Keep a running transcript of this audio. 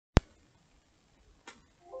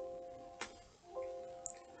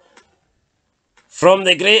From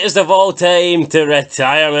the greatest of all time to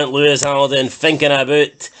retirement, Lewis Hamilton thinking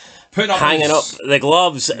about hanging up the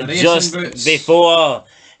gloves just before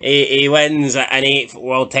he wins an 8th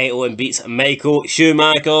world title and beats Michael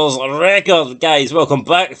Schumacher's record. Guys, welcome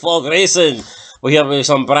back to Flog Racing. We're here with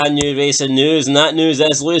some brand new racing news, and that news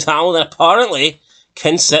is Lewis Hamilton apparently,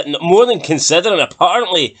 more than considering,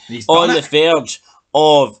 apparently on the verge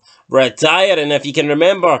of retiring. If you can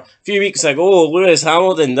remember, a few weeks ago, Lewis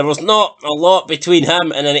Hamilton, there was not a lot between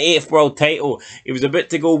him and an 8th world title. He was about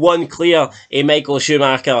to go one clear of Michael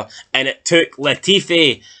Schumacher, and it took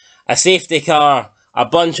Latifi, a safety car, a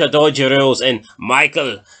bunch of dodgy rules, and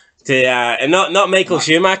Michael to and not Michael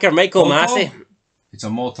Schumacher, Michael Massey. It's a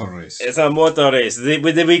motor race. It's a motor race. Did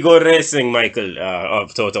we go racing, Michael?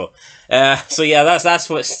 Of Toto. So yeah, that's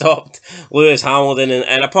what stopped Lewis Hamilton,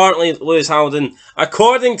 and apparently Lewis Hamilton,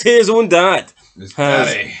 according to his own dad,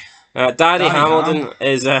 Daddy Hamilton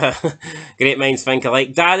is great minds think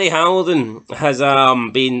alike. Daddy Hamilton has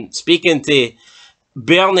been speaking to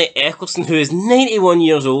Bernie Ecclestone, who is 91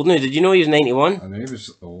 years old now. Did you know he was 91? I knew he was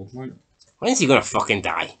old, mate. When's he gonna fucking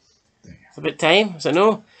die? It's about time, is it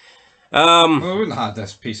no? Well, we wouldn't have had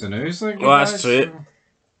this piece of news. Like, well, that's true. So.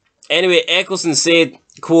 Anyway, Ecclestone said,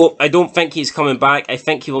 quote, "I don't think he's coming back. I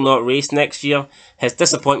think he will not race next year. His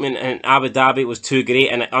disappointment in Abu Dhabi was too great,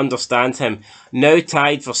 and I understand him. Now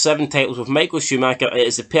tied for 7 titles with Michael Schumacher, it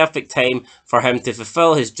is the perfect time for him to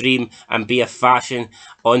fulfill his dream and be a fashion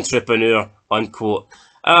entrepreneur," unquote.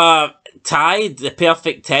 Tied, the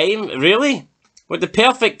perfect time? Really? Would the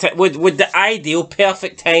perfect would the ideal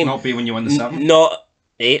perfect time not be when you win the 7th? Not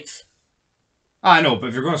 8th? I know, but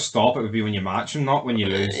if you're going to stop, it would be when you match him, not when you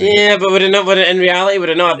lose. Yeah, but would it in reality, would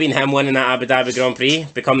it not have been him winning that Abu Dhabi Grand Prix,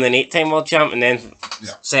 becoming an 8-time world champ, and then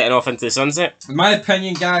setting off into the sunset? In my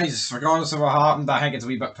opinion, guys, regardless of what happened, I think it's a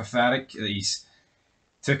wee bit pathetic that he's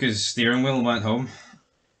took his steering wheel and went home.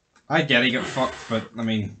 I get he got fucked, but, I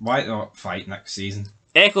mean, why not fight next season?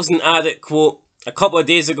 Ecclestone added, quote, "A couple of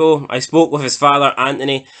days ago, I spoke with his father,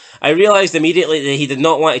 Anthony. I realised immediately that he did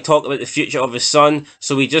not want to talk about the future of his son,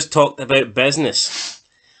 so we just talked about business."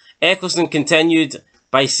 Ecclestone continued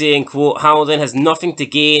by saying, quote, "Hamilton has nothing to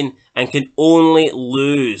gain and can only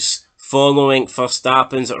lose following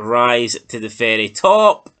Verstappen's rise to the very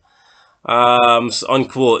top,"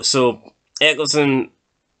 unquote. So, Ecclestone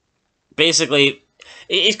basically,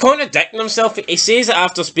 he's contradicting himself. He says that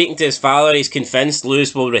after speaking to his father, he's convinced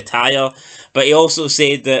Lewis will retire, but he also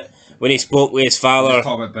said that when he spoke with his father,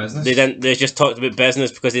 they just talked about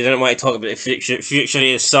business because they didn't want to talk about the future of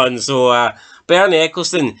his son. So, Bernie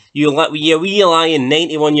Ecclestone, you wee lying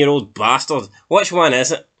 91-year-old bastard. Which one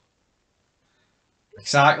is it?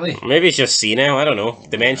 Exactly. Maybe it's just senile. I don't know.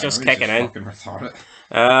 Dementia's kicking in. What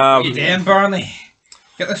are you doing, Bernie?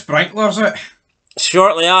 Get the sprinklers out.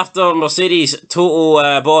 Shortly after, Mercedes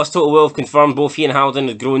boss Toto Wolff confirmed both he and Hamilton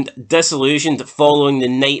had grown disillusioned following the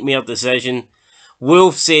nightmare decision.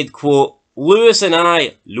 Wolff said, quote, Lewis and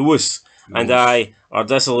I are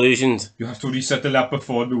disillusioned." You have to reset the lap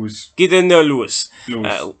before, Lewis. Get in there, Lewis.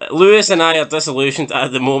 Lewis and I are disillusioned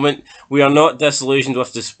at the moment. We are not disillusioned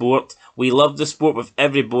with the sport. We love the sport with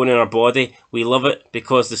every bone in our body. We love it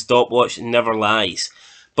because the stopwatch never lies.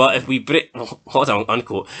 But if we break... Hold on,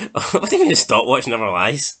 unquote. What do you mean the stopwatch never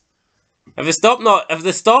lies? If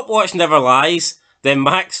the stopwatch never lies, then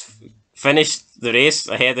Max finished the race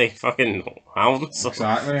ahead of fucking Hamilton. So.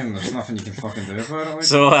 Exactly, and there's nothing you can fucking do about it. Like.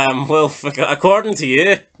 So, well, according to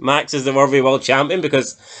you, Max is the world champion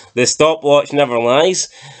because the stopwatch never lies.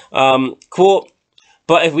 Quote,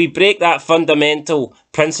 "But if we break that fundamental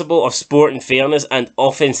principle of sport and fairness and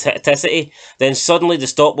authenticity, then suddenly the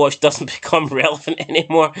stopwatch doesn't become relevant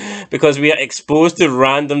anymore because we are exposed to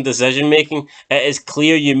random decision making. It is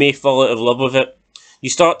clear you may fall out of love with it. You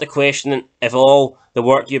start to question if all the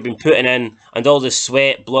work you've been putting in and all the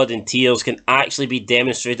sweat, blood and tears can actually be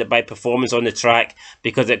demonstrated by performance on the track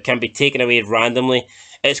because it can be taken away randomly.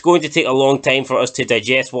 It's going to take a long time for us to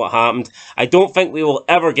digest what happened. I don't think we will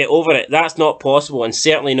ever get over it. That's not possible, and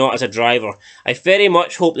certainly not as a driver. I very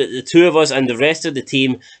much hope that the two of us and the rest of the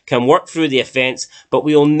team can work through the offence, but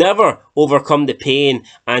we will never overcome the pain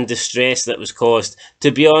and distress that was caused.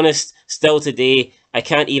 To be honest, still today, I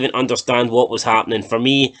can't even understand what was happening. For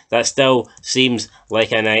me, that still seems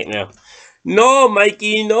like a nightmare." No,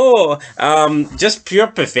 Mikey, no. Just pure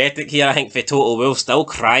pathetic here, I think, for Toto Wolff, still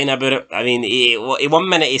crying about it. I mean, one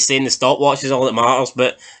minute he's saying the stopwatch is all that matters,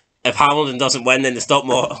 but if Hamilton doesn't win, then the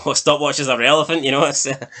stopwatches are relevant, you know. It's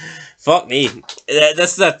fuck me.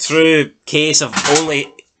 This is a true case of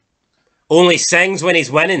only sings when he's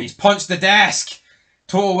winning. He's punched the desk.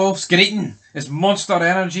 Toto Wolff's greeting. His Monster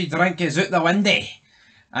Energy drink is out the window.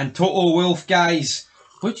 And Total Wolf, guys,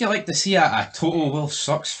 would you like to see a Total Wolf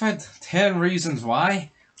sucks vid? 10 reasons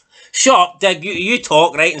why. Shut up, Dig. You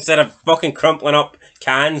talk, right, instead of fucking crumpling up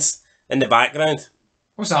cans in the background.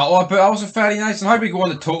 What's that all about? That was very nice. And how we go on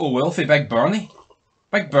to Total Wolfie, Big Bernie?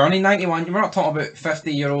 Big Bernie, 91. We're not talking about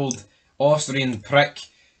 50-year-old Austrian prick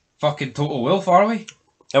fucking Total Wolf, are we?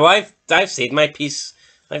 Now, I've said my piece.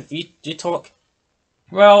 You talk.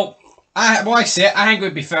 Well, I think it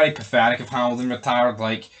would be very pathetic if Hamilton retired.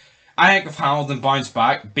 Like, I think if Hamilton bounced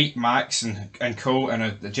back, beat Max and co in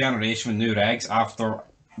a generation with new regs after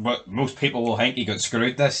what most people will think he got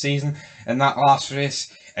screwed this season in that last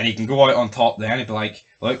race, and he can go out on top then, he'd be like,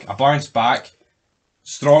 look, I bounced back,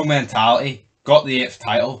 strong mentality, got the 8th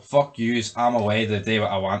title, fuck yous, I'm away the day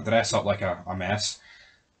what I want, dress up like a mess.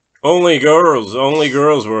 Only girls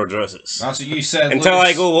wear dresses. That's what you said, Until Lucas.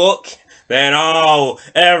 I go look, then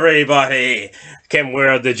everybody can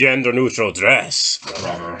wear the gender neutral dress.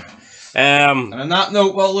 And on that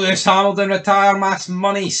note, will Lewis Hamilton retire? My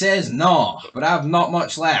money says no, but I have not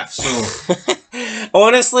much left, so...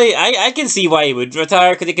 Honestly, I can see why he would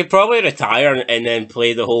retire, because he could probably retire and then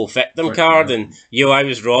play the whole victim card and, I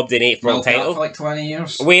was robbed in 8th world title. For like 20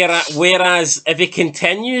 years. Whereas, if he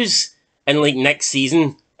continues in like next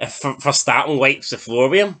season, if Verstappen wipes the floor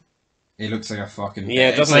with him, he looks like a fucking... Yeah,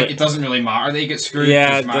 it doesn't really matter that he gets screwed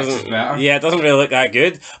because Max is better. Yeah, it doesn't really look that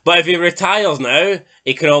good. But if he retires now,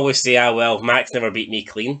 he can always say, well, Max never beat me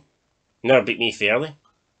clean. Never beat me fairly.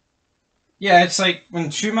 Yeah, it's like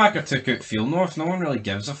when Schumacher took out Fieldnorth, no one really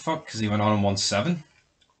gives a fuck because he went on and won 7.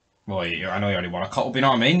 Well, I know he already won a couple, but you know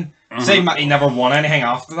what I mean? Say he never won anything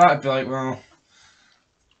after that, I'd be like, well...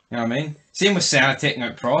 You know what I mean? Same with Senna taking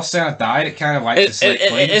out Prost. Senna died, it kind of like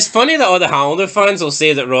it's funny that all the Hamilton fans will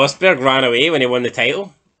say that Rosberg ran away when he won the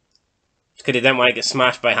title. Because he didn't want to get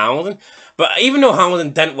smashed by Hamilton. But even though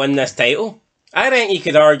Hamilton didn't win this title, I think you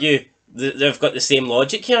could argue that they've got the same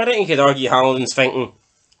logic here. I think you could argue Hamilton's thinking,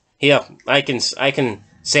 here, I can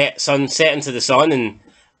set into the sun and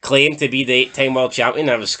claim to be the 8-time world champion.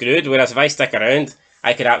 I was screwed. Whereas if I stick around,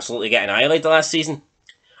 I could absolutely get annihilated last season.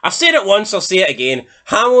 I've said it once, I'll say it again.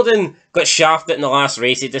 Hamilton got shafted in the last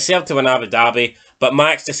race. He deserved to win Abu Dhabi, but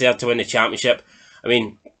Max deserved to win the championship. I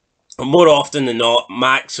mean, more often than not,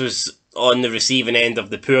 Max was on the receiving end of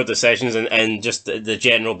the poor decisions and just the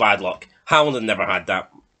general bad luck. Hamilton never had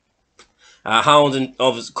that. Hamilton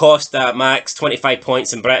cost Max 25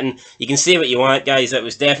 points in Britain. You can say what you want, guys. It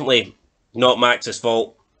was definitely not Max's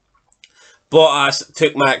fault. Bottas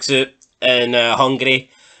took Max out in Hungary.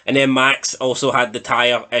 And then Max also had the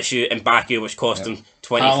tyre issue in Baku, which cost him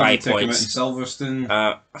 25 points. Took him out in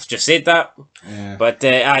Silverstone. I've just said that. Yeah. But,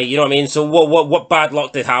 you know what I mean? So what bad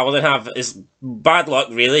luck did Hamilton have? His bad luck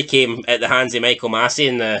really came at the hands of Michael Masi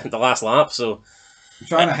in the last lap. So I'm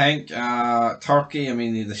trying to think. Turkey, I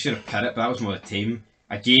mean, they should have pit it, but that was more the team.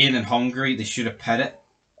 Again, in Hungary, they should have pit it,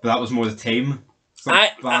 but that was more the team. It's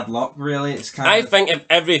not bad luck, really. It's kind I think if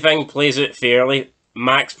everything plays out fairly,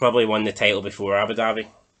 Max probably won the title before Abu Dhabi.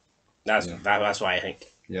 That's why I think.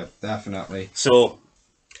 Yeah, definitely. So,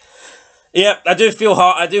 yeah, I do feel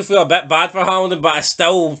a bit bad for Hamilton, but I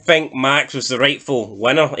still think Max was the rightful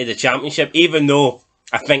winner of the championship, even though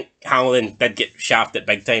I think Hamilton did get shafted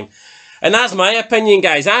big time. And that's my opinion,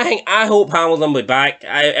 guys. I hope Hamilton will be back.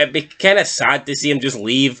 It'd be kind of sad to see him just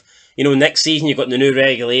leave. You know, next season you've got the new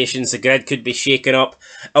regulations, the grid could be shaken up.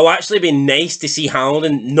 It'll actually be nice to see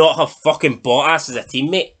Hamilton not have fucking Bottas as a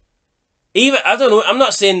teammate. I don't know, I'm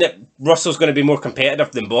not saying that Russell's going to be more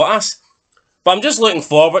competitive than Bottas, but I'm just looking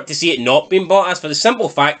forward to see it not being Bottas, for the simple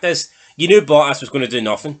fact is, you knew Bottas was going to do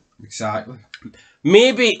nothing. Exactly.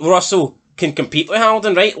 Maybe Russell can compete with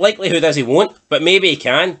Hamilton, right? Likelihood is he won't, but maybe he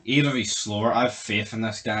can. Either he's slower, I have faith in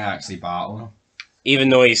this guy actually battling him. Even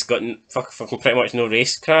though he's got fucking pretty much no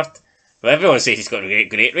racecraft. But everyone says he's got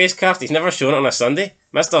great racecraft, he's never shown it on a Sunday.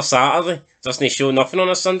 Mr. Saturday doesn't he show nothing on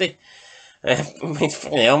a Sunday? I mean,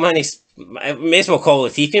 hell, man, I may as well call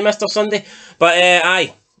Latifi Mr. Sunday. But,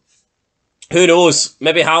 aye. Who knows?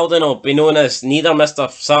 Maybe Hamilton will be known as neither Mr.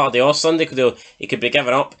 Saturday or Sunday, because he could be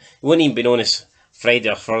given up. He wouldn't even be known as Friday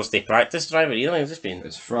or Thursday practice driver either.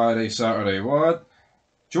 It's Friday, Saturday, what?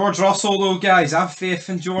 George Russell, though, guys. I have faith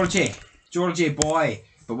in Georgie. Georgie boy.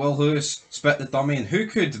 But will Lewis spit the dummy? And who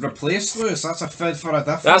could replace Lewis? That's a fid for a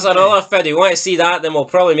different That's another fid. If you want to see that, then we'll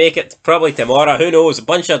probably make it tomorrow. Who knows? A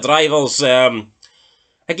bunch of drivers.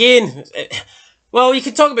 Again, well, you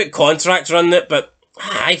can talk about contracts running it, but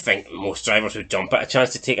I think most drivers would jump at a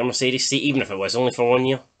chance to take a Mercedes seat, even if it was only for 1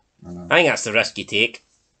 year. I think that's the risk you take.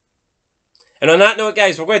 And on that note,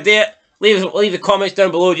 guys, we're going to do it. Leave the comments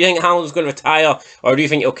down below. Do you think Hamilton's going to retire, or do you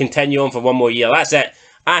think he'll continue on for 1 more year? That's it.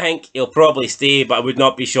 I think he'll probably stay, but I would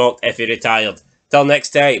not be shocked if he retired. Till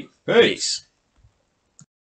next time. Peace.